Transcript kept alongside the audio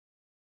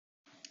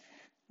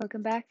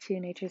Welcome back to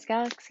Nature's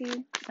Galaxy.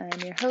 I'm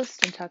your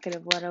host and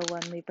talkative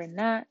 101 Libra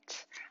Nat.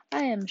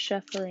 I am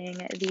shuffling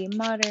the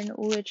Modern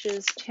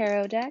Witches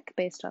Tarot deck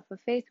based off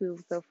of Faith. We will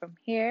go from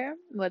here.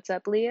 What's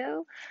up,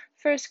 Leo?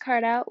 First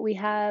card out, we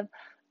have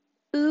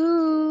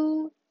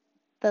Ooh,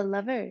 the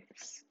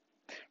Lovers.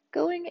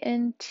 Going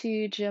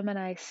into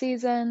Gemini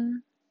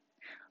season,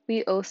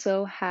 we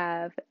also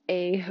have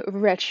a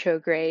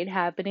retrograde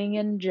happening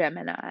in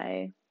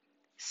Gemini.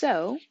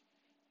 So,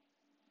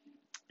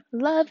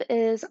 love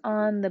is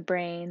on the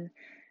brain.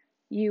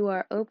 You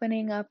are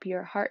opening up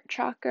your heart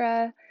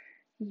chakra.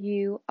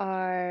 You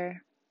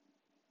are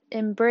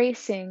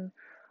embracing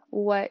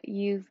what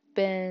you've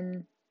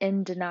been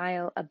in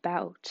denial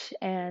about.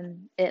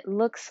 And it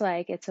looks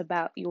like it's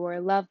about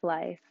your love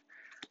life.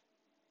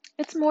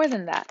 It's more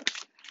than that,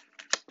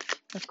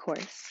 of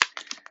course.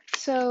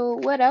 So,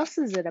 what else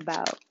is it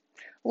about?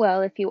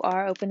 Well, if you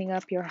are opening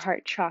up your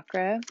heart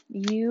chakra,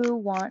 you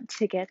want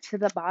to get to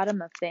the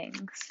bottom of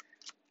things.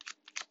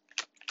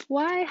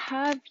 Why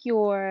have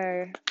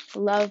your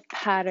love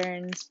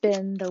patterns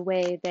been the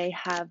way they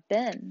have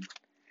been?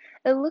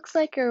 It looks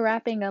like you're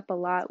wrapping up a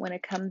lot when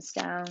it comes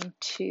down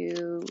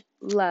to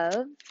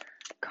love,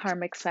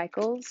 karmic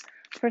cycles.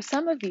 For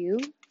some of you,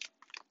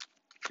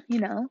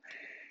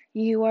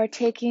 you are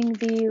taking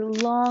the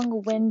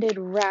long-winded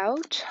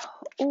route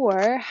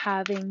or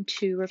having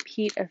to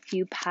repeat a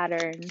few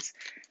patterns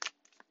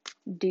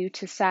due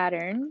to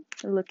Saturn,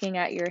 looking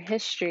at your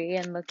history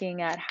and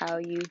looking at how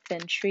you've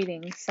been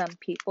treating some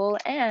people.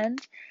 And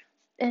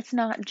it's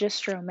not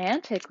just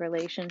romantic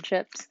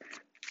relationships,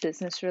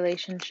 business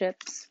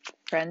relationships,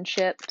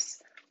 friendships.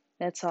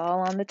 It's all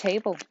on the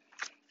table.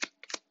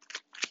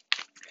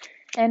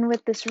 And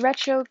with this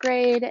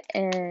retrograde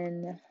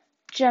in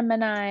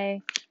Gemini,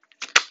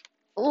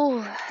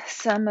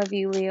 some of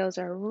you Leos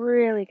are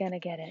really going to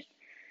get it.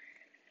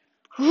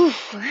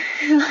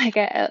 Like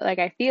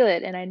I feel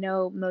it, and I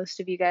know most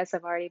of you guys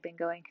have already been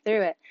going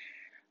through it.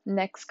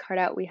 Next card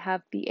out, we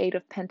have the Eight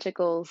of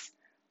Pentacles.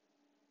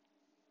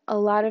 A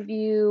lot of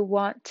you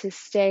want to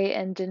stay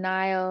in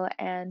denial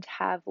and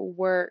have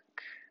work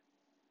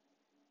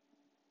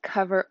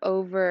cover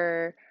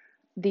over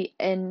the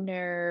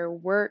inner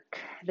work,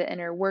 the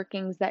inner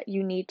workings that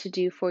you need to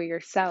do for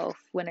yourself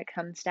when it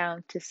comes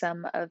down to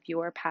some of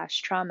your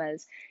past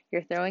traumas.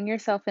 You're throwing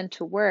yourself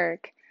into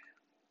work,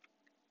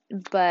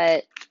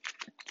 but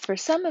for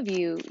some of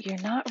you,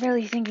 you're not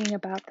really thinking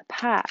about the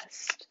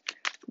past.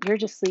 You're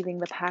just leaving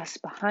the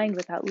past behind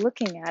without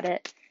looking at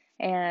it.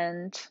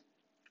 And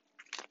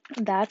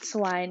that's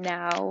why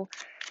now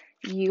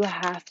you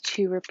have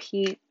to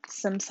repeat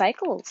some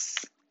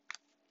cycles.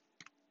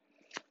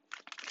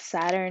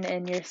 Saturn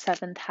in your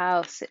 7th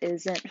house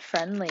isn't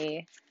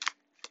friendly.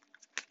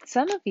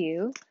 Some of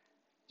you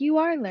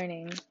are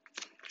learning.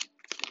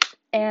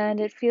 And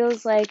it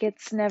feels like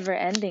it's never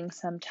ending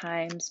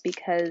sometimes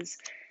because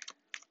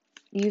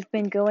you've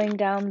been going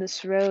down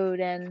this road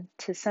and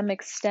to some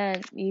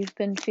extent you've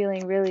been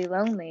feeling really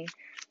lonely.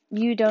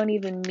 You don't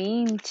even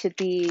mean to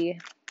be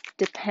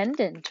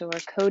dependent or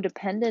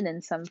codependent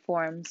in some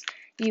forms.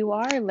 You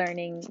are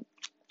learning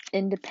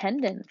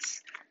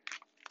independence,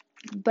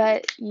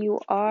 but you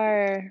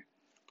are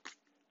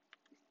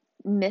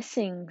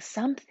missing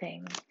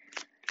something.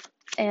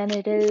 And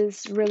it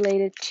is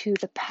related to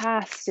the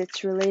past.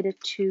 It's related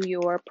to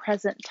your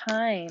present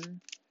time.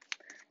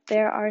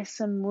 There are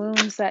some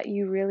wounds that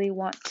you really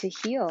want to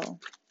heal.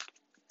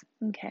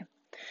 Okay.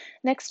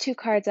 Next two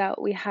cards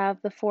out, we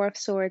have the Four of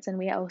Swords and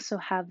we also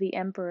have the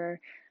Emperor.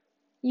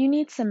 You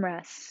need some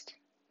rest.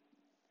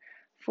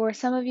 For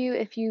some of you,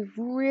 if you've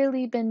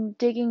really been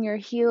digging your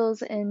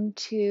heels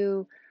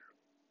into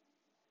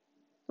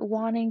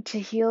wanting to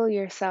heal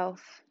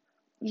yourself,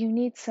 you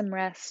need some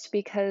rest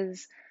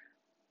because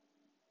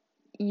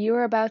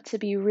you're about to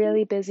be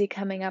really busy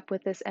coming up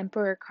with this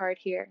Emperor card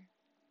here.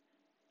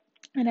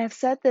 And I've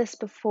said this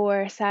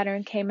before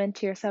Saturn came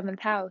into your 7th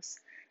house.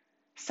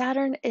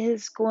 Saturn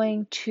is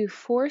going to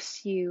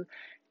force you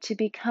to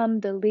become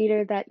the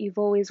leader that you've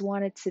always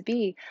wanted to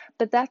be.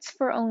 But that's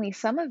for only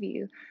some of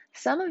you.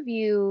 Some of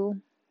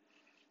you,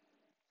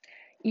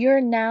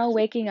 you're now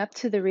waking up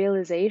to the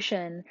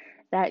realization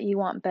that you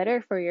want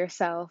better for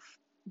yourself.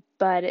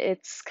 But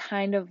it's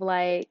kind of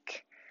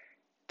like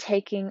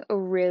taking a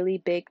really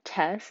big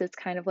test. It's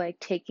kind of like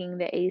taking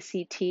the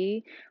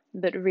ACT,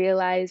 but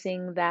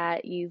realizing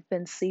that you've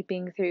been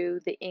sleeping through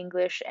the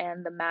English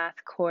and the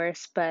math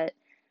course, but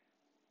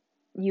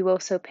you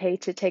also pay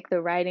to take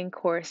the writing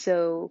course.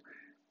 So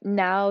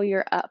now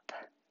you're up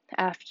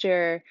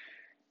after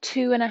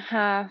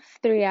 2.5,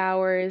 3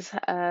 hours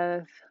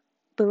of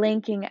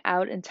blinking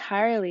out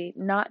entirely,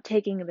 not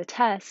taking the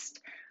test.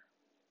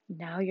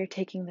 Now you're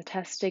taking the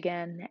test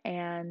again,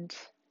 and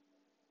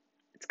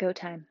it's go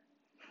time.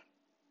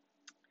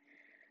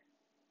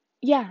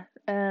 Yeah,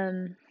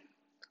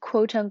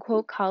 quote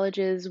unquote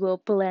colleges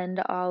will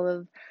blend all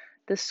of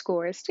the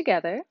scores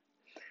together,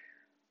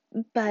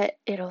 but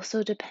it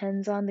also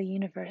depends on the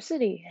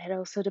university. It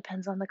also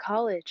depends on the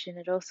college, and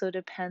it also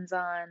depends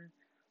on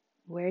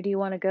where do you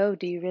want to go?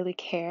 Do you really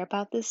care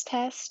about this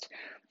test?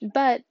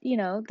 But,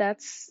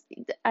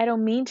 I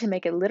don't mean to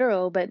make it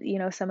literal, but,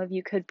 some of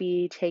you could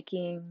be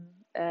taking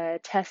a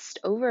test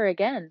over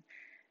again.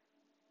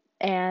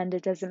 And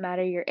it doesn't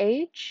matter your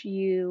age,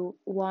 you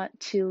want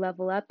to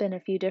level up in a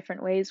few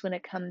different ways when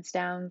it comes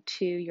down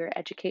to your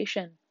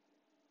education,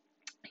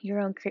 your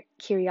own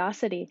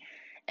curiosity.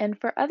 And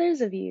for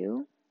others of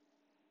you,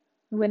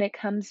 when it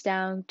comes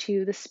down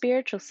to the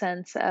spiritual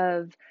sense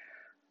of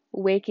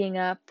waking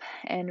up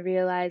and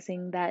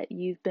realizing that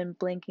you've been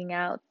blinking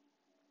out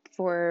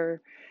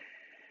for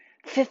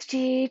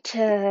 50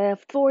 to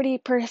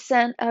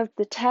 40% of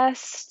the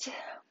test,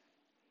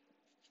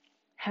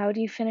 how do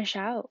you finish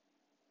out?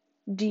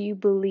 Do you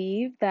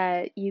believe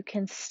that you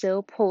can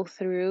still pull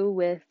through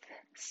with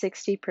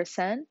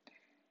 60%?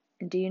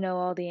 And do you know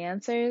all the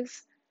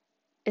answers?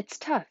 It's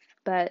tough,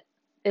 but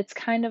it's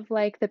kind of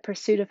like the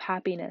pursuit of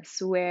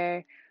happiness,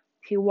 where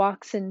he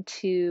walks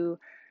into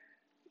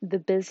the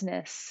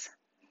business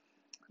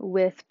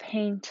with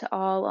paint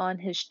all on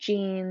his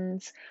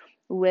jeans,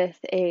 with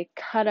a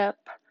cut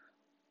up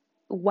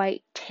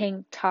white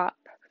tank top,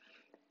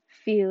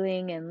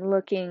 feeling and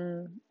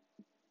looking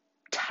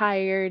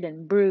tired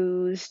and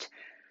bruised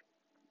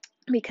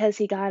because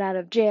he got out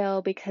of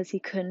jail, because he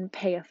couldn't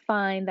pay a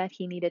fine that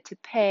he needed to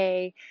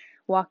pay,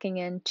 walking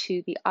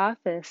into the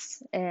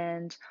office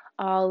and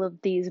all of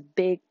these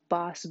big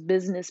boss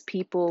business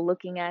people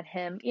looking at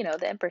him,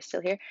 the emperor's still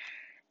here,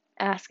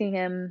 asking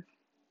him,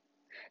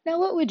 now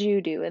what would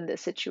you do in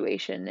this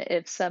situation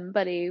if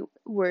somebody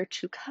were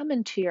to come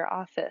into your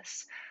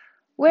office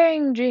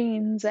wearing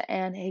jeans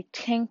and a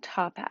tank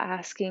top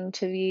asking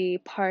to be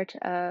part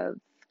of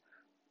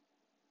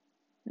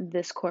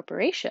this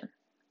corporation?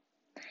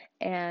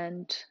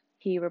 And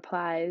he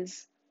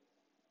replies,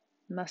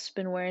 must have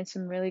been wearing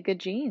some really good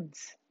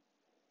jeans,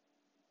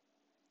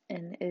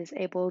 and is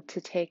able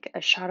to take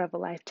a shot of a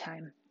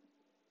lifetime.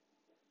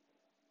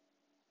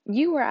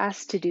 You were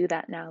asked to do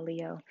that now,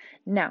 Leo.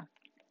 Now,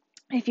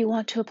 if you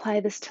want to apply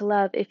this to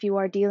love, if you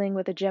are dealing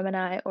with a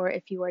Gemini or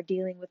if you are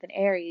dealing with an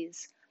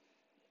Aries,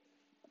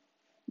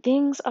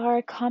 things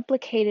are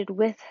complicated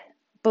with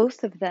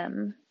both of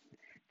them.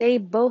 They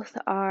both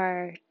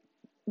are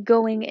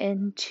going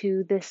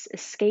into this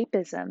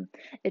escapism.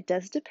 It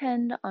does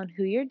depend on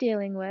who you're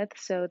dealing with,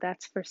 so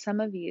that's for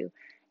some of you.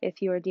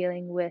 If you are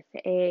dealing with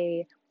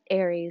a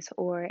Aries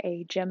or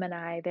a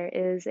Gemini, there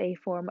is a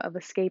form of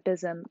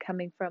escapism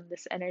coming from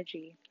this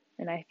energy,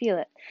 and I feel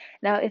it.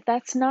 Now, if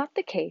that's not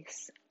the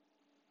case,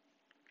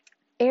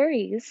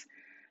 Aries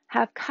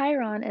have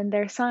Chiron in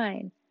their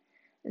sign.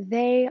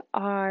 They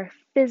are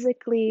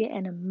physically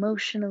and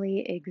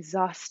emotionally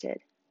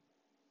exhausted.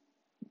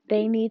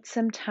 They need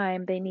some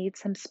time, they need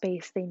some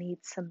space, they need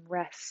some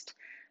rest.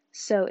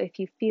 So if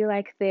you feel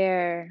like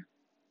they're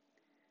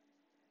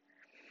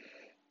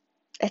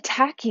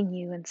attacking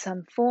you in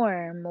some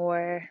form,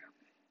 or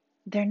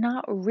they're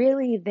not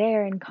really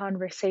there in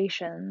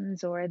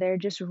conversations, or they're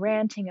just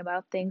ranting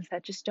about things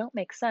that just don't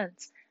make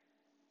sense,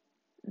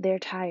 they're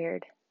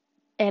tired.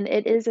 And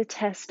it is a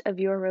test of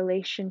your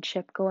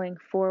relationship going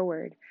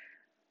forward.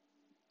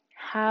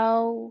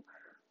 How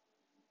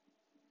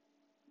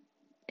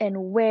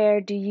and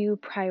where do you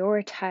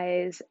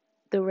prioritize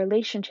the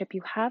relationship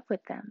you have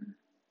with them?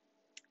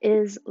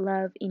 Is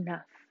love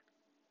enough?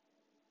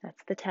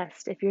 That's the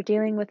test. If you're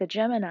dealing with a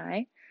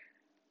Gemini,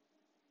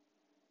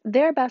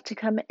 they're about to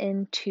come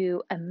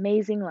into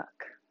amazing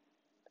luck.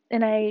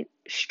 And I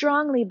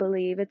strongly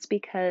believe it's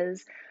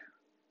because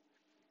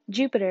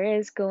Jupiter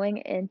is going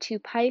into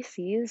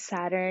Pisces,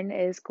 Saturn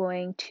is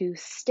going to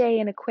stay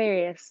in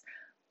Aquarius.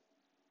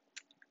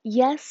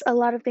 Yes, a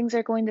lot of things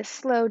are going to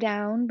slow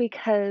down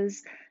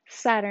because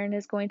Saturn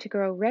is going to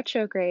go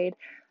retrograde,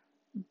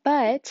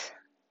 but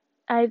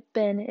I've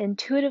been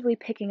intuitively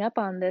picking up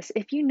on this.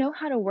 If you know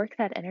how to work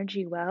that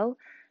energy well,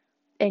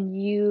 and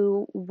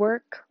you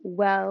work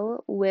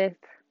well with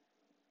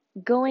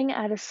going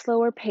at a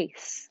slower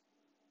pace.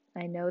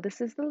 I know this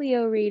is the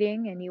Leo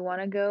reading and you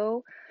want to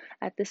go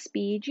at the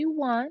speed you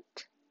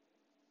want,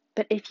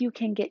 but if you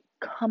can get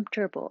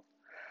comfortable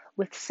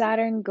with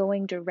Saturn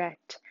going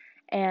direct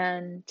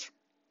and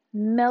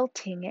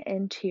melting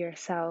into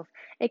yourself,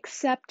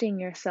 accepting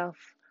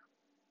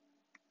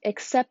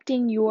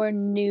your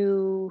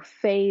new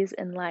phase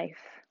in life.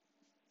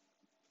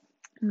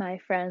 My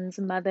friend's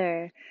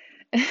mother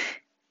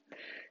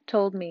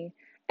told me,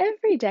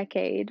 every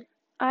decade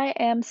I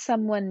am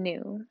someone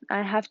new.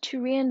 I have to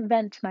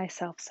reinvent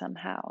myself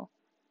somehow.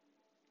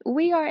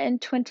 We are in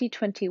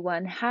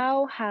 2021.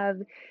 How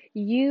have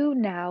you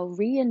now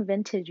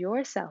reinvented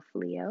yourself,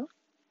 Leo?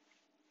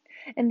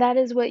 And that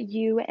is what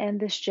you and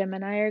this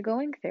Gemini are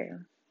going through.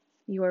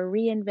 You are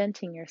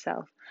reinventing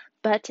yourself.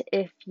 But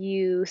if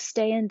you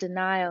stay in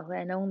denial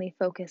and only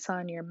focus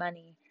on your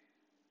money,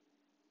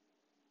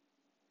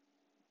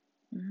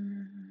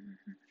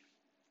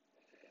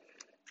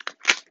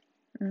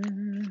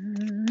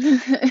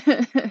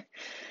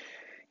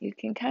 you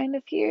can kind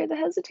of hear the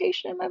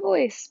hesitation in my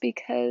voice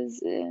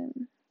because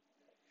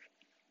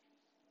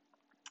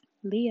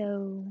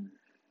Leo.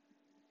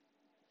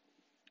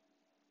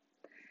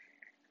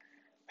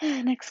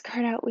 next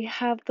card out, we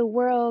have the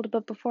World,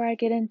 but before I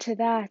get into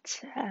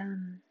that,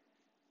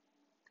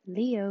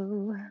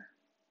 Leo,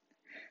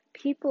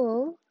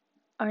 people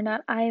are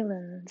not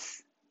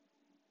islands.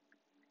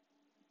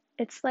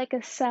 It's like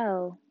a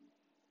cell,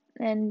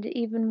 and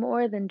even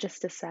more than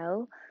just a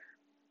cell.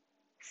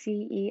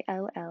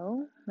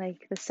 CELL,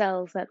 like the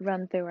cells that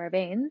run through our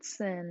veins,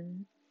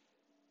 and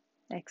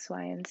X,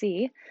 Y, and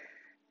Z.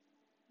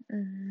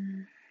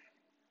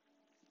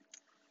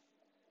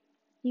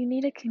 You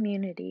need a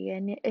community,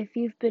 and if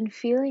you've been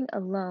feeling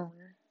alone,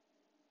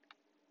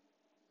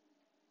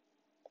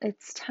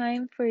 it's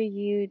time for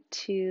you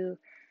to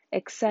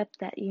accept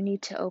that you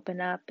need to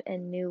open up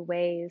in new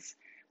ways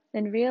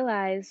and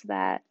realize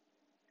that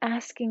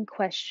asking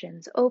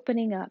questions,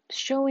 opening up,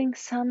 showing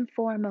some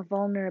form of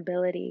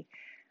vulnerability,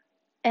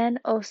 and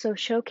also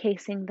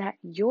showcasing that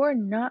you're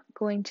not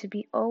going to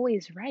be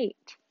always right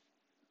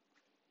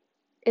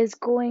is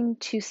going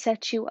to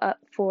set you up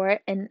for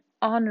an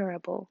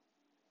honorable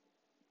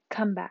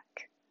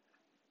comeback.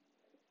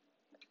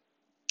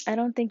 I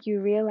don't think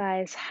you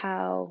realize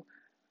how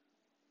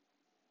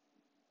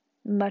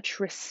much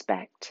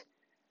respect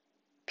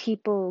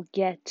people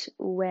get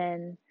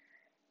when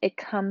it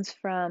comes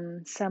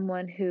from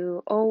someone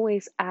who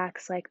always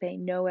acts like they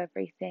know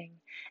everything,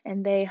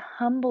 and they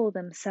humble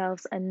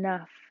themselves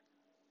enough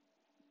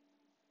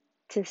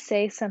to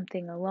say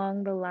something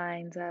along the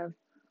lines of,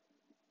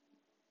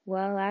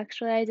 well,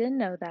 actually, I didn't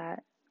know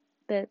that,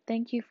 but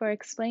thank you for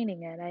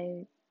explaining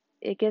it.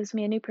 It gives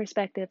me a new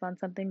perspective on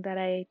something that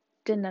I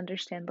didn't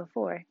understand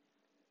before.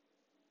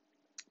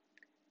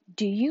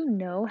 Do you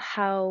know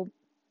how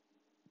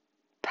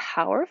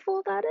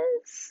powerful that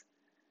is?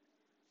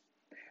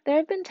 There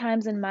have been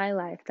times in my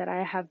life that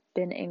I have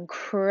been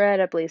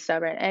incredibly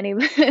stubborn.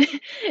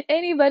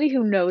 Anybody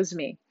who knows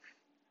me,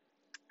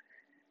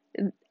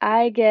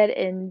 I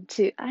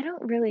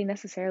don't really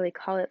necessarily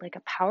call it like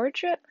a power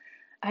trip.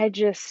 I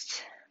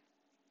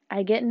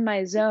get in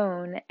my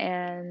zone,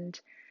 and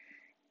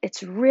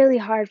it's really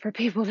hard for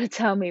people to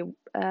tell me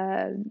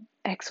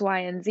X, Y,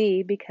 and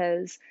Z,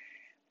 because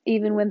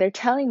even when they're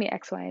telling me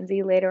X, Y, and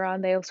Z later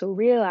on, they also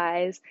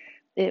realize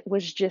it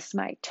was just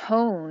my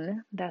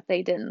tone that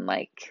they didn't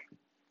like,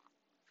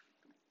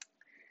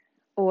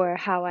 or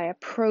how I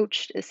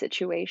approached a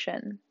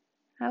situation.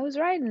 I was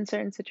right in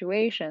certain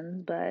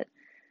situations, but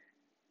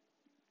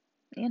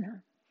it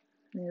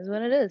is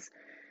what it is.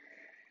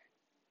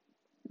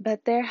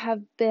 But there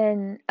have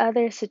been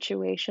other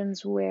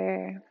situations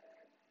where,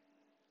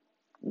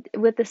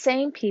 with the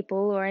same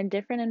people or in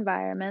different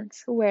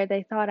environments, where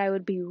they thought I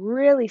would be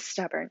really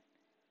stubborn.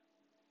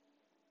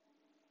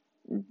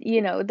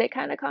 They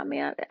kind of caught me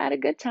at a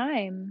good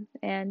time.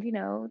 And,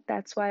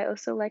 that's why I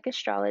also like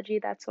astrology.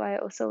 That's why I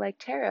also like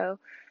tarot,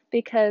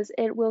 because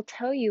it will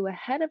tell you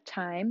ahead of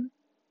time,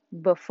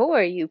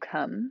 before you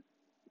come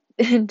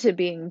into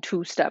being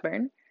too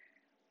stubborn,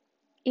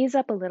 ease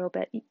up a little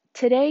bit.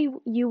 Today,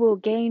 you will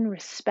gain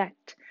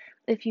respect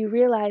if you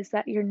realize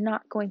that you're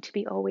not going to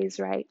be always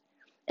right.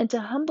 And to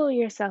humble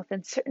yourself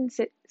in certain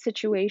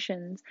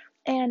situations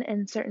and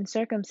in certain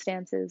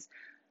circumstances,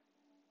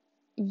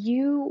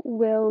 you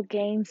will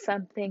gain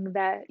something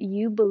that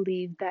you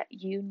believe that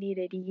you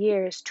needed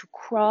years to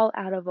crawl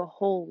out of a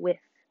hole with,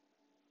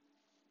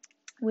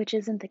 which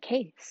isn't the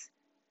case.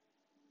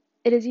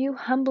 It is you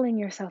humbling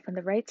yourself in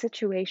the right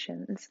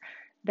situations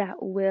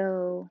that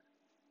will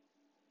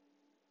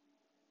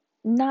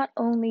not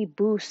only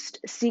boost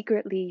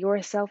secretly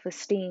your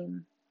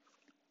self-esteem,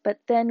 but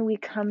then we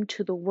come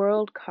to the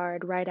World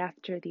card right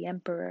after the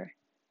Emperor.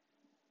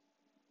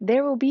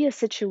 There will be a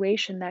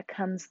situation that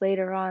comes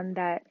later on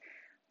that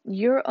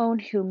your own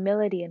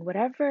humility in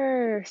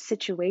whatever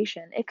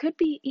situation, it could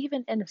be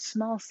even in a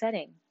small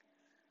setting,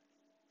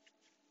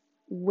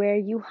 where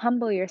you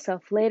humble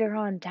yourself later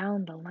on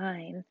down the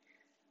line,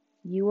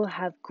 you will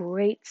have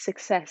great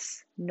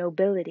success,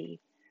 nobility,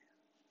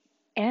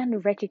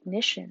 and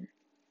recognition,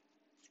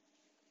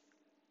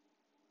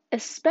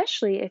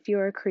 especially if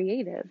you're a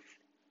creative.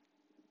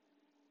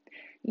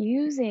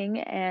 Using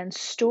and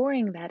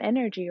storing that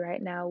energy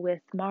right now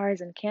with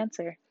Mars and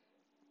Cancer.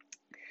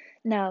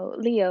 Now,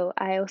 Leo,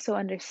 I also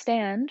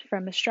understand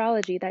from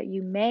astrology that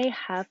you may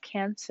have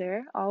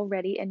Cancer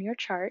already in your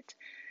chart.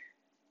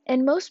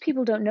 And most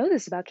people don't know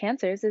this about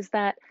Cancers, is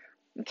that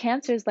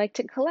Cancers like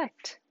to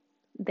collect.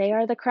 They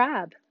are the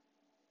crab.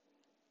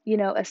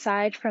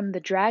 Aside from the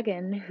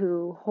dragon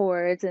who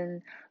hoards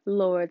and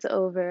lords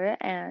over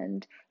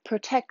and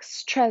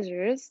protects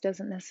treasures,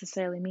 doesn't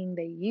necessarily mean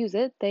they use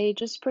it, they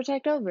just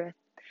protect over it.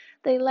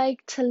 They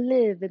like to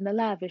live in the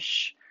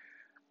lavish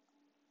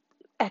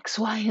X,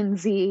 Y, and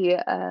Z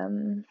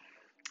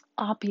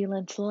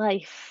opulent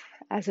life,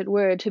 as it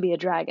were, to be a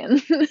dragon.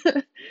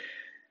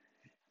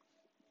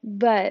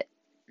 But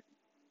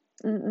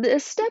a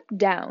step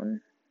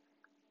down,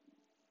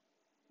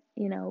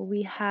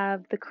 we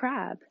have the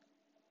crab.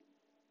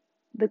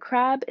 The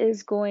crab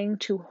is going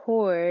to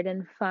hoard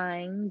and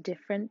find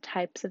different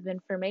types of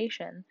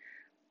information.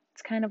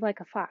 It's kind of like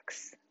a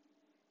fox.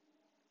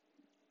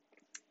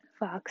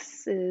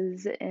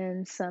 foxes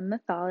in some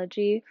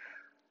mythology.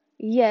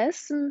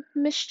 Yes,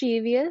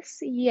 mischievous.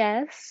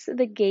 Yes,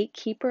 the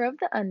gatekeeper of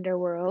the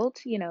underworld,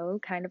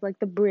 kind of like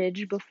the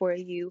bridge before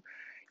you,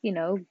 you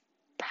know,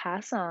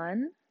 pass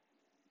on.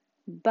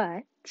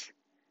 But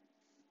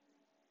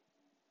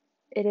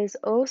it is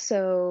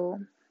also,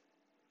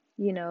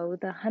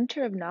 the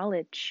hunter of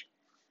knowledge.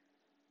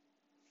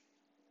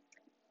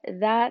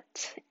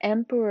 That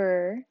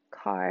Emperor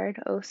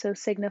card, also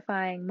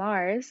signifying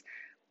Mars,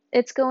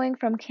 it's going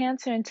from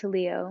Cancer into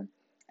Leo.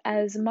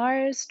 As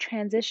Mars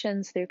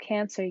transitions through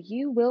Cancer,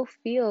 you will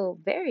feel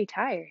very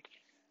tired.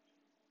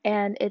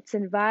 And it's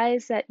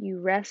advised that you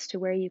rest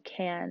where you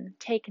can,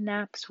 take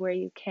naps where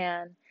you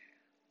can,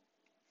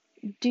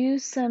 do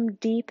some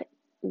deep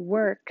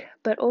work,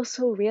 but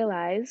also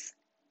realize,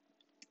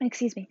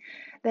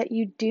 that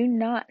you do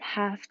not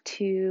have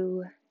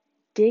to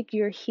dig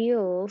your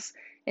heels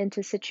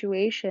into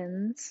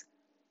situations.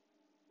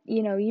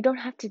 You don't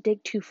have to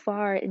dig too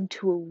far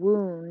into a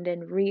wound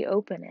and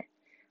reopen it.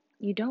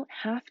 You don't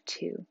have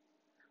to.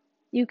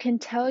 You can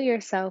tell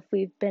yourself,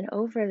 we've been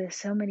over this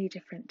so many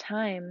different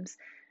times.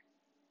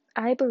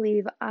 I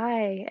believe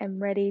I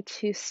am ready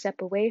to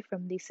step away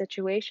from these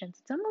situations.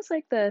 It's almost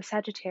like the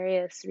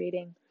Sagittarius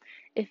reading.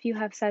 If you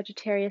have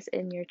Sagittarius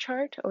in your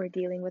chart or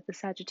dealing with the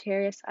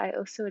Sagittarius, I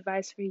also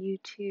advise for you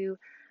to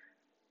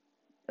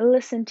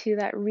listen to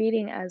that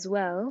reading as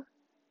well.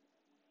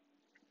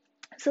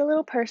 It's a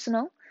little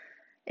personal.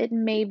 It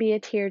may be a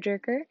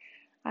tearjerker.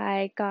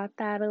 I got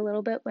that a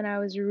little bit when I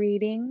was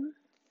reading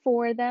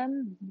for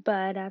them,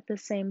 but at the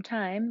same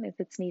time, if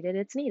it's needed,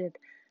 it's needed.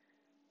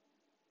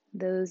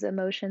 Those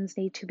emotions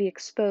need to be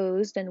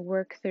exposed and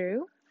worked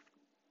through.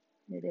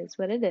 It is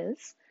what it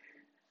is.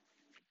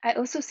 I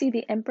also see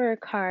the Emperor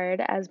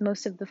card as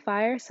most of the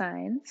fire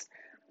signs,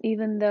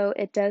 even though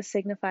it does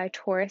signify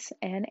Taurus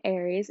and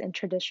Aries in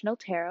traditional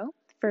tarot.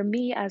 For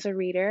me as a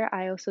reader,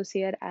 I also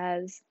see it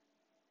as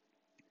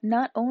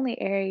not only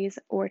Aries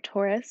or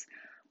Taurus,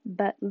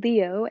 but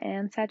Leo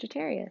and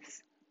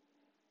Sagittarius.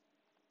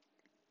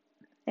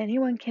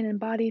 Anyone can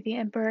embody the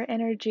Emperor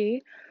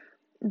energy,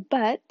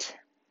 but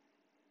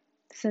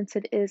since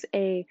it is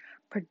a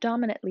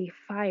predominantly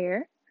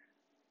fire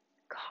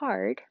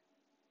card,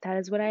 that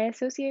is what I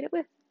associate it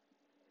with.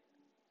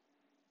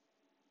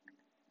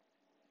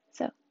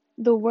 So,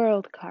 the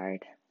World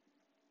card.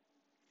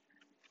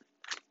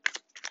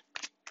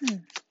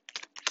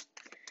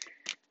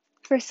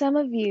 For some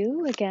of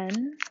you,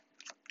 again,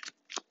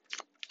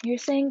 you're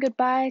saying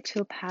goodbye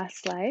to a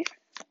past life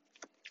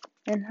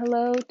and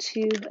hello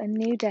to a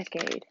new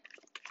decade.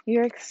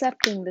 You're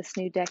accepting this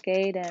new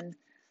decade and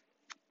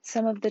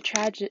some of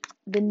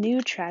the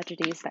new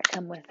tragedies that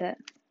come with it.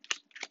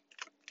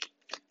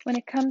 When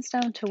it comes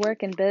down to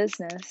work and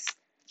business,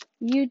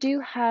 you do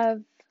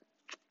have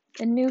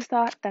a new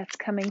thought that's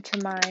coming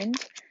to mind.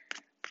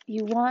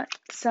 You want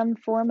some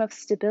form of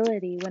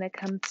stability when it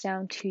comes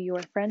down to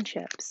your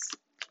friendships.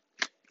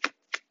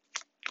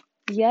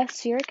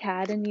 Yes, you're a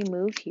cat and you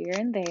move here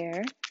and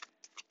there,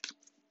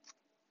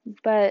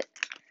 but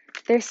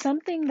there's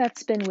something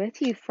that's been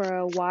with you for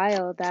a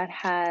while that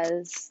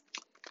has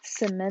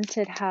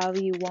cemented how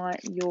you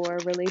want your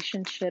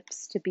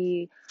relationships to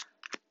be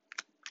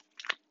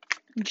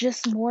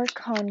just more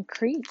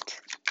concrete.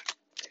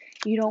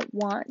 You don't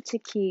want to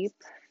keep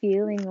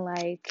feeling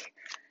like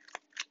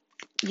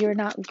you're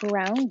not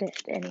grounded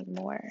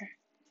anymore.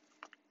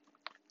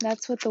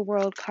 That's what the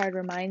World card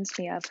reminds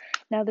me of.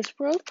 Now, this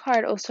World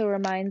card also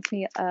reminds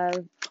me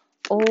of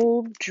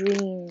old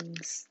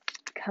dreams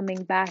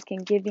coming back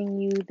and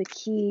giving you the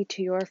key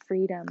to your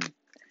freedom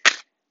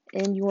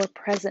in your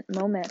present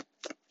moment.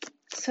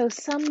 So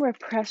some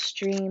repressed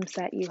dreams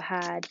that you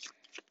had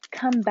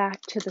come back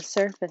to the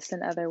surface,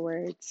 in other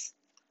words.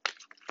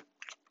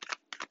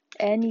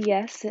 And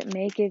yes, it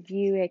may give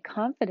you a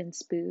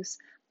confidence boost,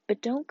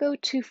 but don't go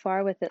too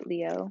far with it,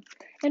 Leo.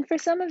 And for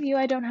some of you,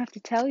 I don't have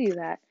to tell you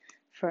that.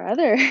 For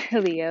other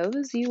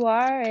Leos, you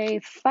are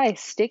a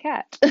feisty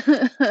cat.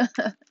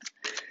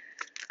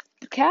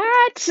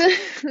 Cat!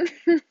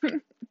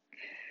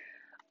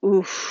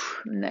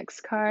 Oof,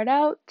 next card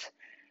out.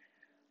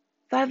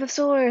 Five of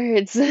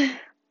Swords.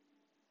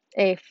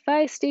 A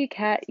feisty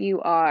cat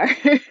you are.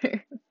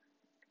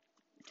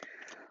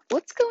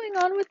 What's going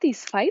on with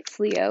these fights,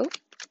 Leo?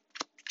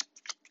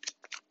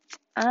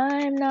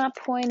 I'm not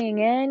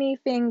pointing any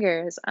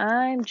fingers.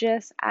 I'm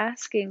just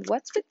asking,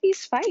 what's with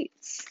these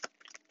fights?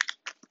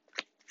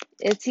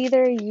 It's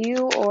either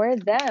you or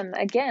them.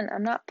 Again,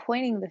 I'm not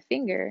pointing the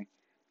finger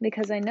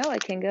because I know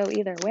it can go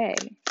either way.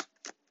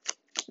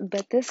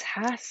 But this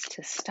has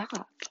to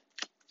stop.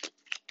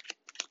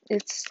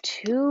 It's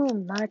too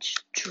much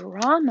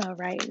drama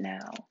right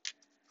now.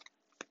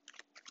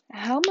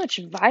 How much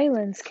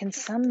violence can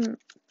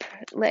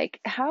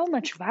how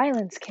much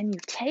violence can you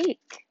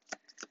take?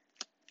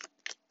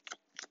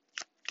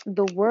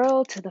 The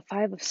World to the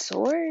Five of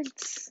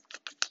Swords?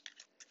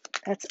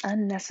 That's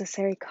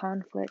unnecessary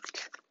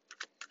conflict.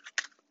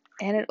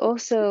 And it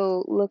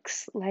also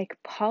looks like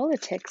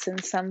politics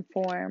in some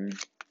form.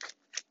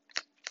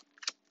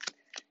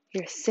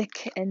 You're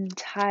sick and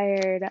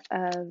tired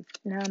of,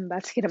 now I'm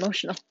about to get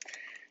emotional.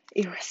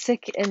 You're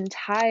sick and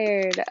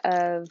tired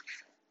of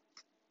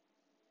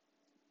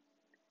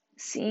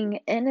seeing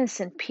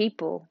innocent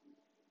people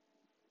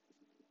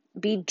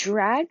be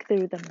dragged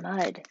through the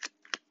mud.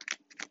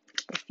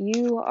 If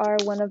you are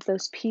one of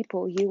those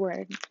people, you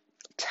are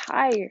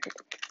tired,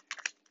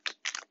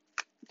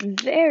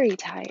 very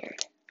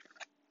tired.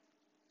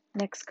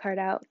 Next card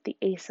out, the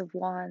Ace of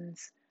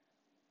Wands.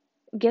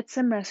 Get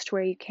some rest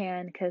where you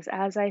can, because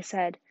as I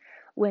said,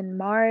 when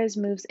Mars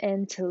moves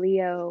into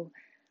Leo,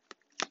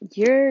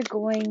 you're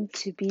going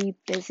to be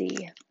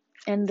busy.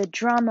 And the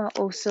drama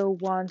also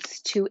wants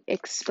to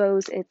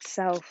expose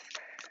itself,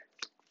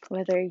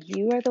 whether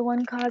you are the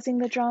one causing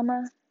the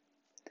drama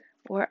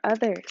or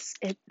others.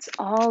 It's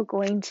all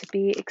going to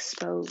be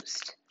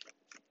exposed.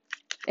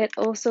 It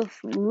also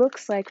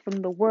looks like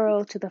from the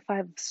World to the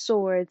Five of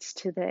Swords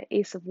to the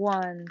Ace of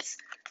Wands,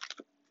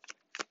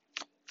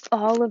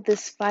 all of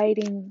this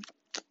fighting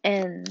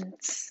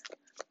ends.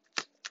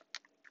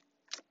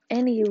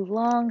 Any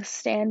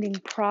long-standing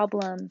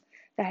problem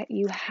that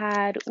you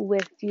had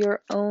with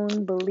your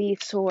own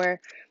beliefs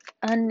or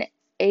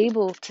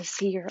unable to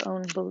see your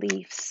own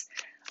beliefs,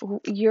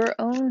 your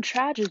own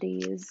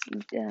tragedies,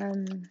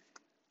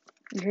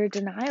 your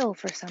denial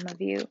for some of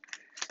you,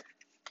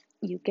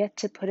 you get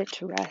to put it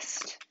to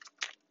rest.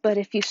 But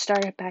if you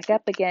start it back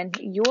up again,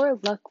 your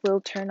luck will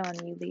turn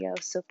on you, Leo.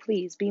 So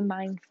please be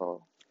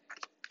mindful.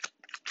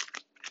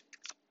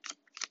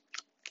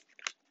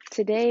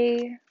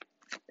 Today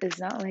is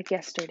not like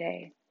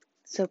yesterday.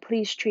 So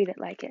please treat it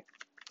like it.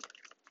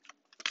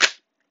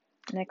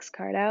 Next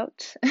card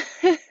out.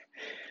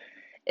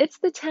 It's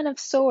the Ten of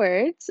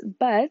Swords,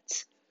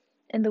 but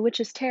in the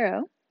Witch's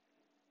Tarot,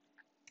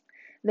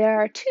 there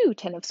are two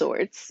Ten of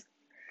Swords.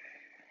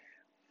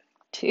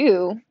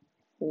 Two?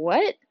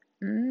 What?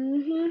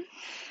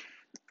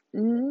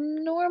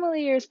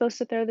 Normally you're supposed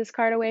to throw this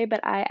card away,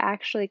 but I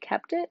actually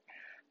kept it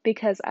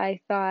because I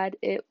thought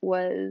it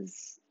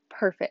was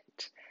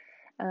perfect.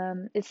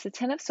 It's the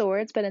Ten of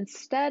Swords, but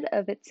instead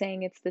of it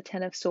saying it's the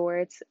Ten of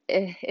Swords,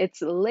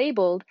 it's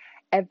labeled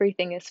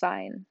everything is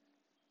fine.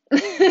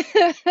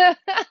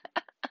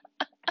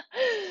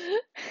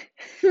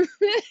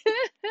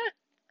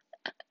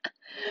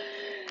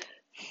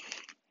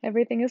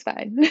 Everything is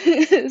fine.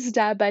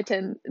 Stabbed by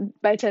 10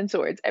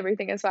 swords.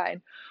 Everything is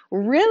fine.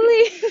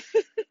 Really?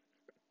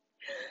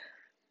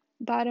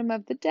 Bottom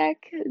of the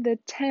deck, the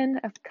 10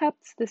 of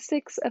Cups, the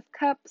 6 of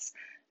Cups,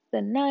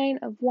 the 9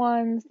 of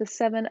Wands, the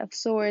 7 of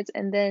Swords,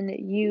 and then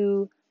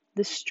you,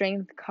 the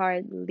Strength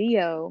card,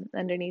 Leo.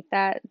 Underneath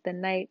that, the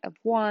Knight of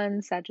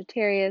Wands,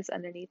 Sagittarius.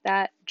 Underneath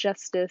that,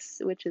 Justice,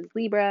 which is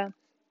Libra,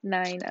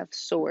 9 of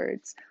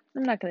Swords.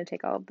 I'm not going to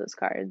take all of those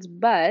cards,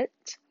 but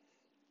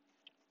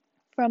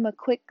from a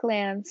quick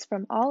glance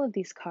from all of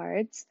these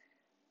cards,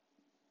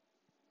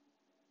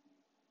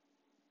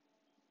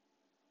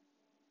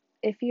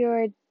 if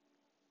you're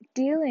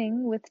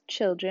dealing with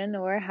children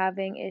or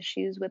having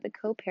issues with a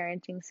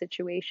co-parenting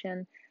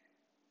situation,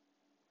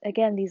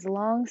 again, these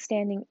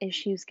long-standing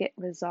issues get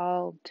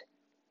resolved.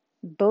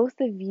 Both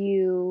of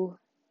you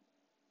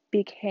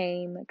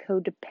became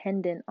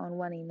codependent on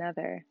one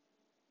another.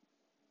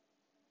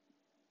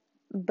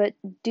 But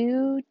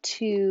due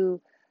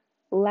to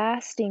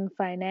lasting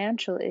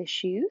financial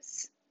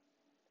issues,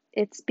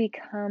 it's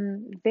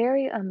become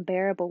very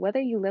unbearable,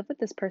 whether you live with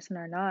this person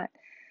or not,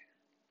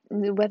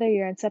 whether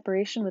you're in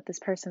separation with this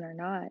person or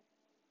not.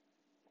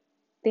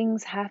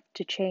 Things have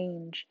to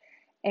change.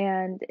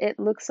 And it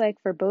looks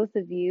like for both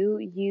of you,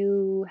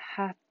 you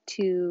have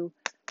to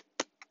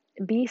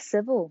be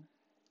civil.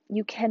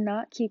 You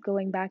cannot keep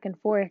going back and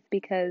forth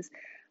because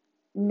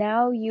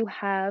now you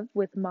have,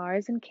 with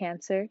Mars and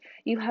Cancer,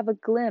 you have a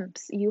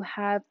glimpse. You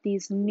have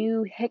these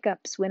new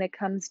hiccups when it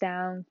comes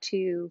down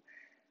to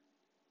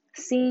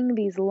seeing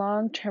these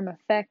long-term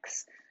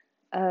effects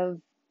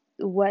of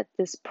what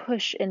this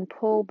push and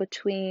pull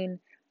between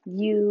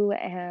you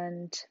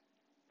and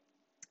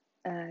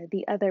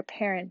the other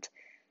parent,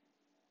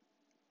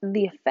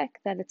 the effect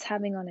that it's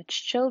having on its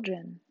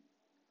children,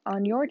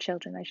 on your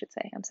children, I should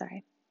say. I'm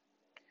sorry.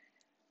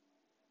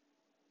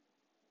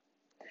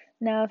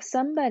 Now,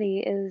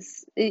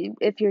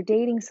 if you're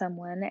dating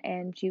someone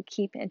and you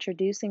keep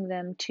introducing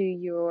them to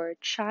your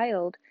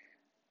child,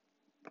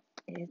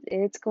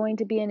 it's going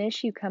to be an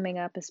issue coming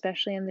up,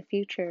 especially in the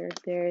future.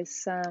 There's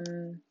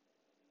some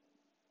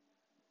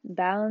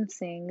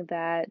balancing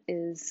that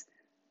is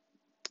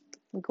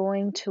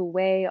going to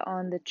weigh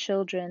on the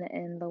children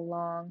in the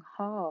long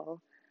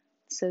haul.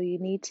 So you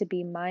need to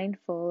be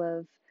mindful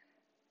of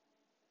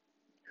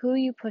who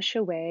you push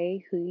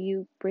away, who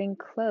you bring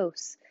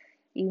close.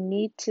 You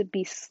need to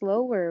be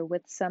slower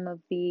with some of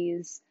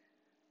these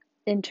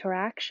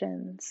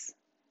interactions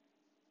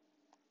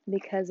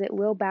because it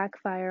will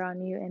backfire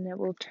on you and it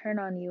will turn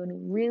on you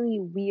in really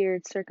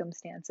weird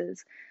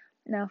circumstances.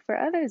 Now, for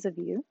others of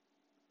you,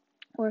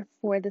 or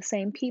for the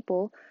same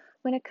people,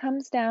 when it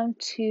comes down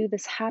to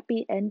this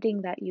happy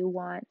ending that you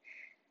want,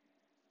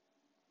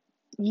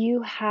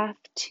 You have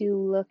to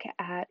look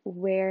at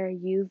where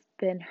you've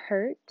been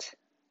hurt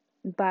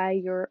by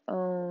your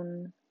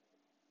own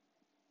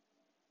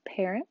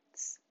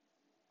parents,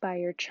 by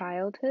your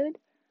childhood,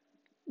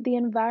 the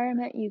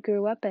environment you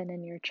grew up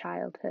in your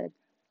childhood.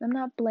 I'm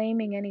not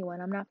blaming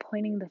anyone. I'm not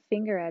pointing the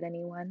finger at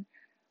anyone.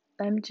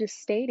 I'm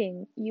just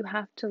stating you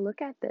have to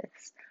look at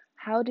this.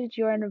 How did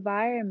your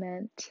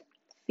environment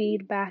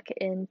feed back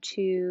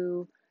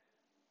into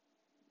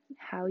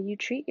how you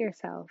treat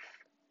yourself?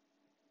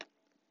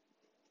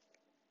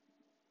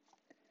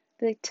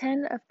 The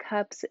Ten of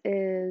Cups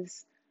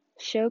is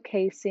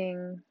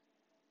showcasing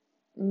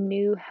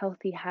new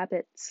healthy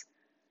habits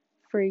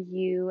for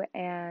you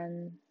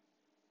and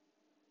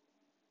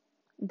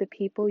the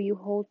people you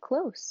hold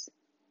close.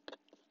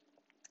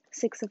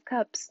 Six of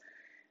Cups,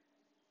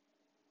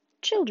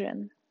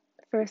 children.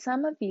 For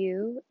some of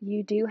you,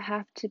 you do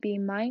have to be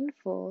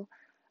mindful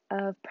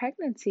of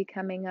pregnancy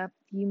coming up.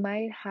 You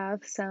might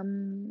have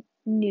some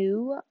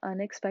new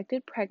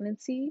unexpected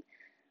pregnancy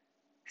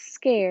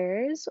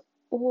scares,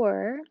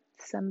 or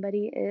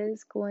somebody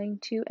is going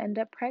to end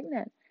up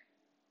pregnant.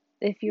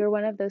 If you're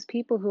one of those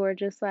people who are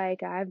just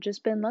like, I've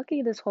just been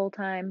lucky this whole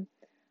time,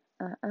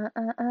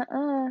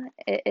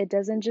 it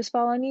doesn't just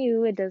fall on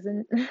you. It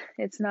doesn't,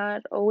 it's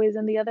not always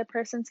in the other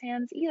person's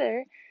hands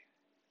either.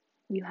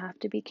 You have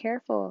to be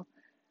careful.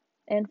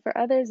 And for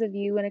others of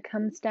you, when it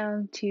comes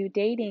down to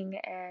dating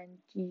and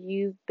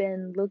you've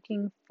been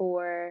looking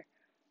for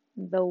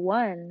the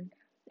one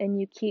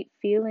and you keep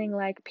feeling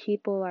like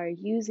people are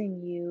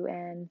using you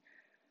and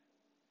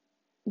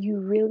you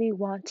really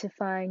want to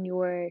find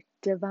your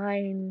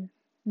divine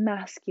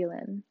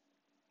masculine,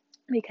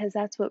 because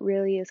that's what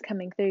really is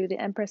coming through. The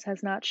Empress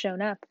has not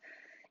shown up.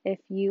 If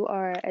you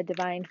are a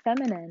divine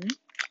feminine,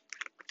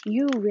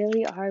 you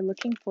really are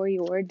looking for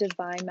your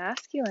divine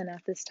masculine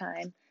at this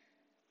time.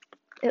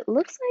 It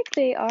looks like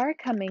they are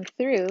coming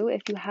through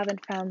if you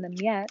haven't found them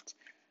yet,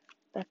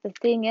 but the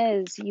thing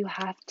is, you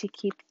have to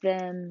keep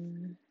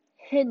them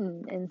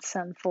hidden in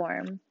some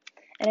form.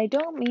 And I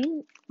don't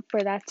mean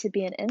for that to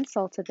be an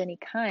insult of any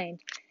kind.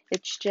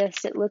 It's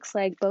just, it looks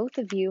like both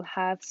of you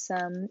have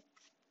some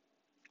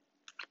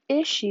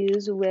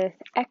issues with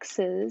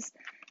exes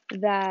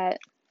that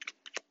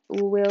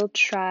will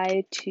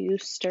try to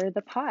stir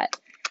the pot,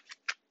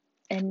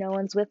 and no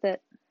one's with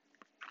it.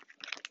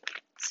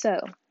 So,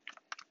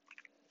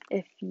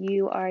 if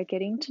you are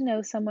getting to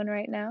know someone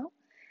right now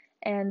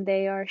and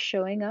they are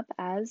showing up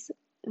as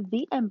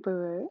the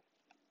Emperor,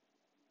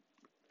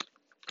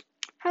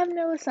 have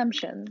no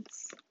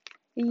assumptions.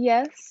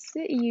 Yes,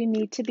 you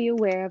need to be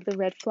aware of the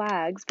red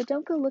flags, but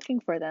don't go looking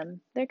for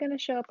them. They're going to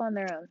show up on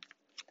their own.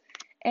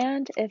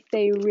 And if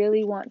they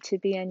really want to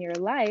be in your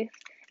life,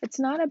 it's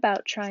not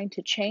about trying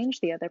to change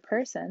the other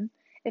person.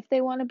 If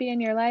they want to be in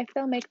your life,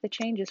 they'll make the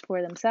changes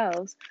for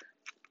themselves.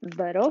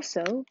 But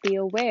also be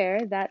aware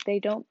that they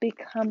don't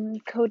become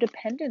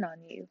codependent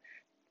on you,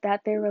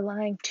 that they're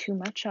relying too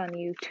much on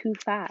you too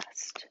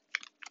fast.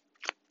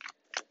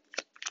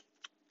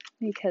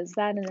 Because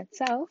that in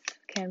itself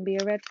can be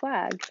a red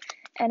flag.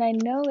 And I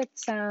know it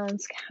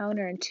sounds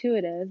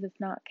counterintuitive, if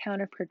not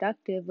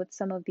counterproductive, with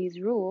some of these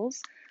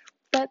rules,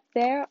 but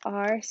there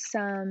are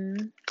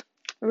some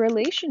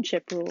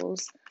relationship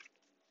rules.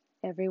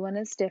 Everyone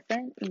is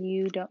different.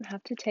 You don't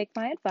have to take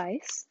my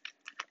advice,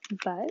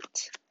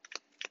 but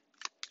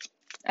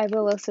I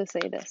will also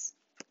say this.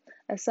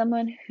 As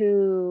someone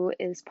who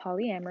is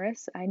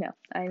polyamorous, I know.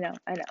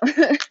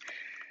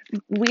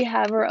 We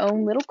have our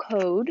own little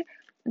code,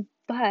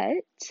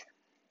 but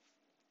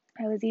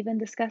I was even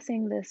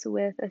discussing this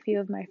with a few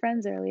of my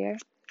friends earlier.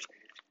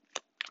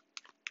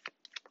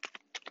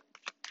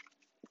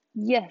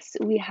 Yes,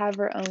 we have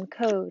our own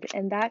code,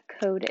 and that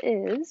code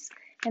is,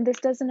 and this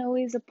doesn't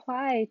always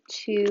apply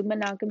to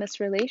monogamous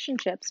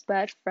relationships,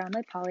 but from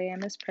a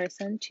polyamorous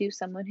person to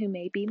someone who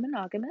may be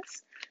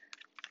monogamous,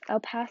 I'll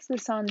pass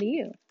this on to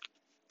you.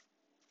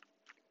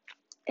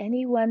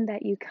 Anyone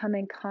that you come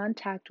in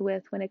contact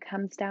with when it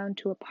comes down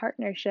to a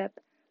partnership,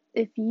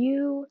 if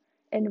you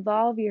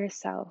involve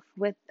yourself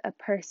with a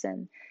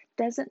person,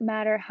 doesn't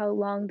matter how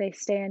long they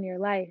stay in your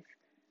life,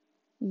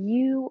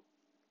 you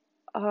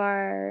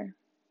are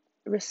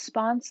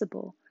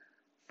responsible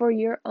for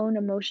your own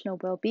emotional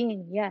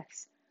well-being,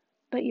 yes,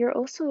 but you're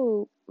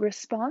also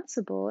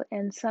responsible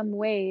in some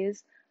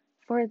ways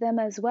for them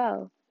as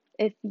well.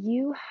 If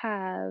you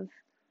have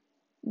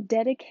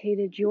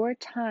dedicated your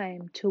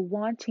time to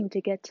wanting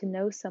to get to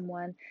know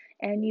someone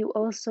and you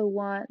also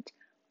want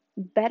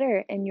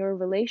better in your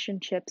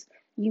relationships,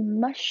 you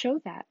must show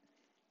that.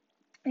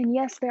 And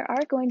yes, there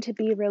are going to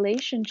be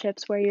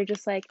relationships where you're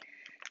just like,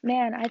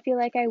 man, I feel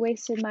like I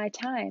wasted my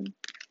time.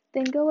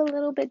 Then go a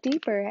little bit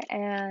deeper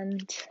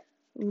and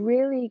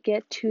really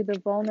get to the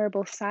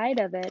vulnerable side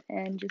of it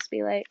and just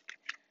be like,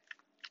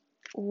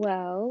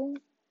 well,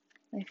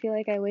 I feel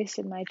like I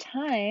wasted my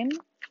time,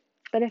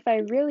 but if I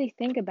really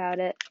think about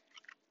it,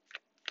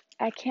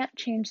 I can't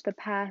change the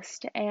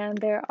past, and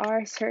there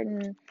are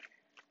certain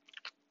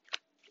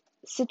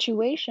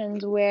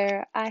situations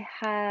where I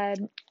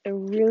had a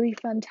really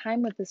fun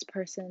time with this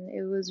person.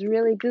 It was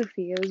really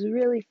goofy, it was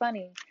really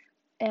funny.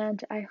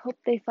 And I hope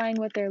they find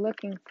what they're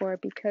looking for,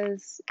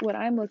 because what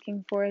I'm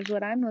looking for is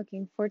what I'm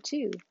looking for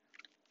too.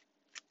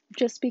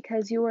 Just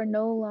because you are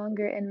no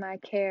longer in my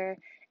care,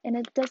 and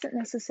it doesn't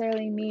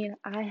necessarily mean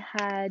I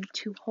had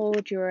to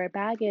hold your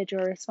baggage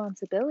or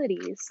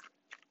responsibilities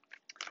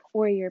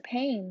or your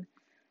pain,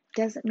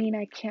 doesn't mean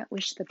I can't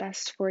wish the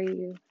best for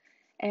you.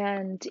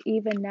 And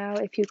even now,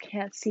 if you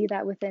can't see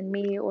that within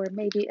me, or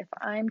maybe if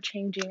I'm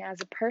changing as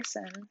a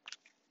person,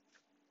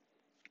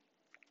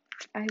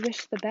 I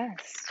wish the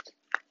best.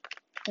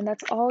 And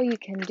that's all you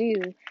can do.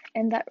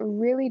 And that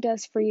really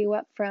does free you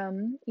up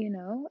from,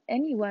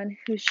 anyone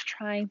who's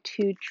trying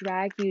to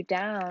drag you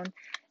down,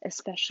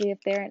 especially if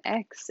they're an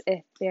ex,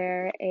 if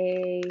they're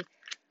a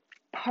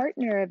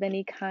partner of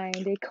any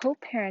kind, a co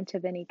parent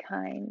of any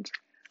kind,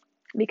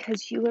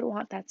 because you would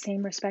want that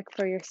same respect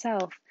for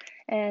yourself.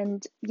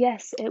 And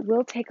yes, it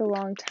will take a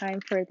long time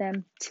for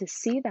them to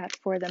see that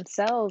for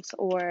themselves,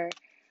 or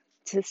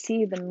to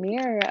see the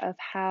mirror of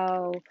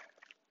how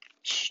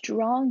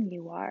strong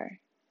you are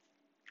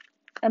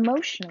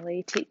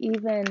emotionally, to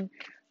even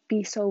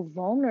be so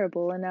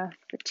vulnerable enough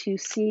to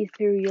see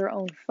through your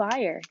own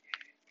fire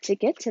to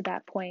get to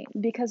that point.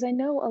 Because I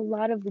know a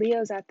lot of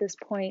Leos at this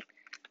point,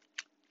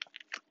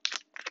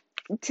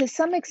 to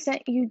some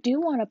extent, you do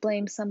want to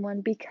blame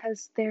someone,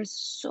 because there's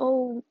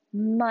so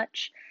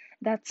much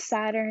that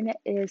Saturn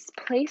is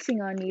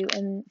placing on you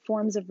in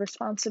forms of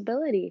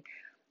responsibility.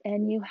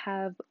 And you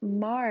have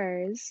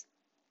Mars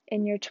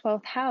in your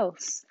 12th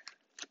house,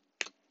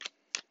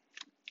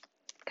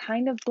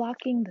 kind of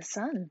blocking the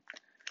sun.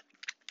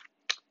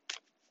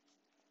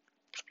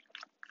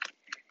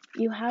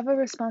 You have a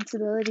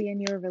responsibility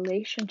in your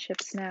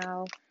relationships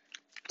now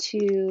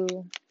to,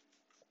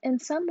 in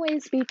some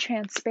ways, be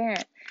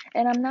transparent.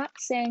 And I'm not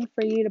saying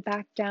for you to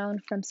back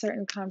down from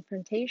certain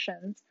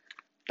confrontations,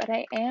 but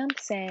I am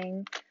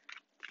saying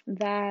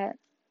that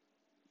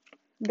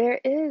there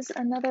is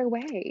another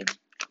way.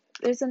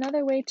 There's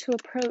another way to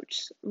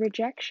approach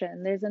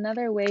rejection. There's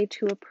another way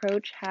to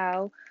approach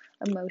how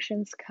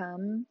emotions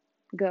come,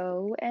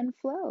 go, and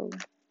flow.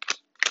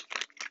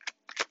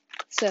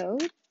 So,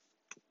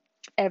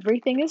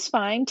 everything is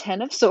fine,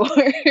 10 of Swords.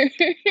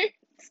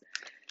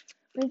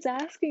 It's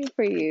asking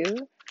for you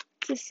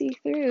to see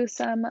through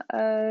some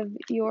of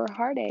your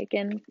heartache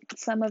and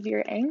some of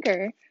your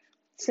anger,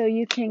 so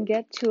you can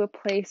get to a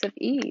place of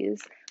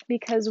ease.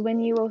 Because when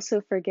you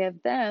also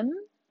forgive them,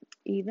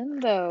 even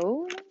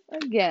though,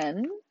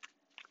 again,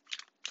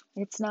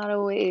 it's not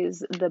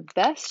always the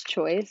best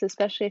choice,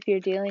 especially if you're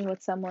dealing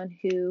with someone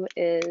who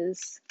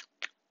is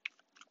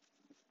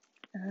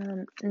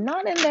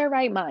not in their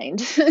right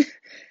mind.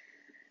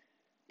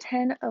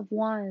 10 of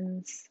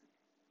Wands,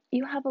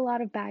 you have a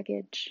lot of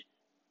baggage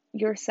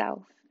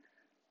yourself.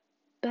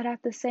 But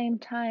at the same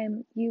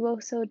time, you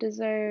also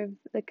deserve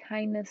the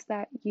kindness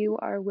that you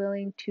are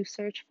willing to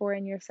search for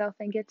in yourself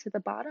and get to the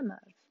bottom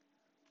of.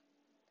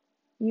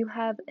 You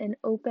have an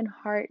open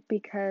heart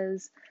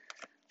because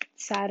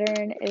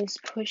Saturn is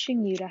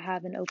pushing you to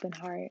have an open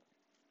heart.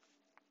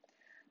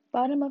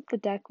 Bottom of the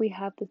deck, we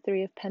have the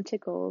Three of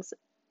Pentacles,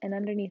 and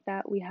underneath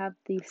that, we have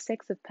the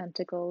Six of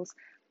Pentacles.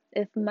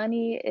 If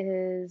money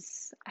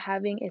is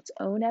having its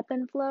own ebb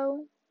and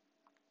flow,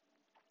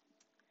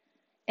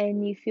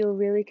 and you feel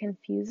really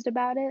confused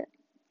about it,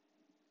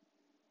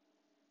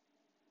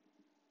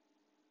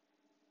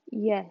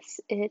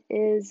 yes, it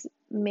is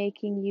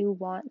making you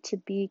want to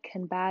be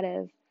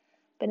combative.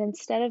 But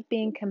instead of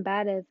being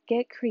combative,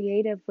 get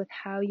creative with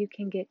how you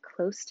can get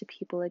close to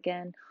people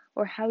again,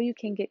 or how you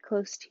can get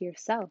close to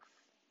yourself.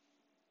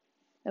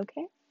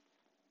 Okay?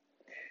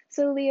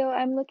 So, Leo,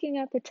 I'm looking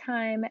at the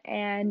time,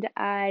 and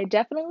I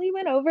definitely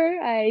went over.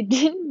 I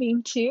didn't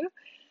mean to,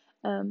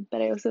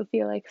 but I also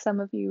feel like some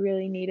of you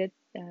really needed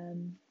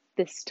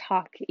this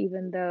talk,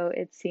 even though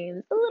it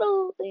seems a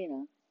little,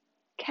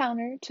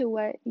 counter to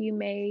what you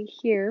may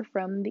hear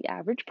from the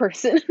average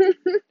person,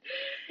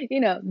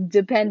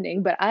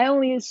 depending. But I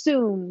only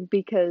assume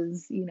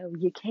because,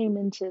 you came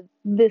into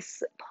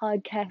this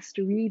podcast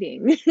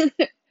reading.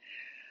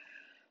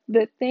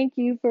 But thank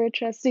you for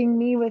trusting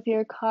me with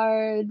your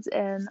cards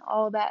and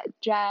all that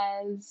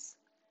jazz.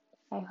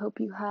 I hope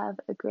you have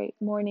a great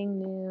morning,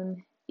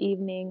 noon,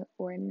 evening,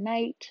 or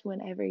night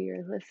whenever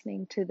you're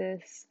listening to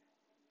this.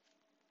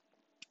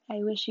 I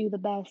wish you the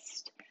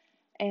best,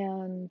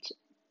 and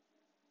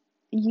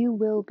you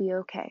will be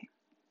okay.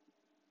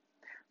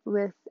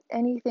 With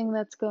anything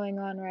that's going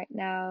on right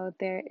now,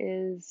 there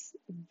is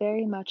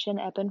very much an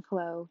ebb and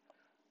flow.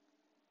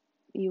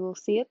 You will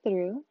see it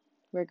through,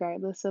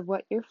 regardless of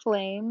what your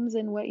flames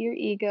and what your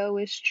ego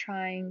is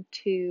trying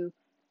to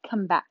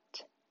combat.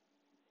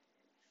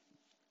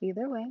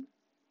 Either way,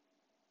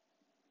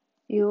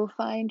 you will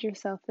find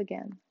yourself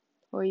again,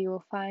 or you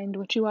will find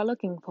what you are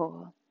looking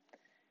for.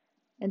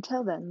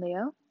 Until then,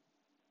 Leo,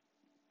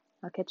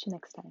 I'll catch you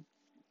next time.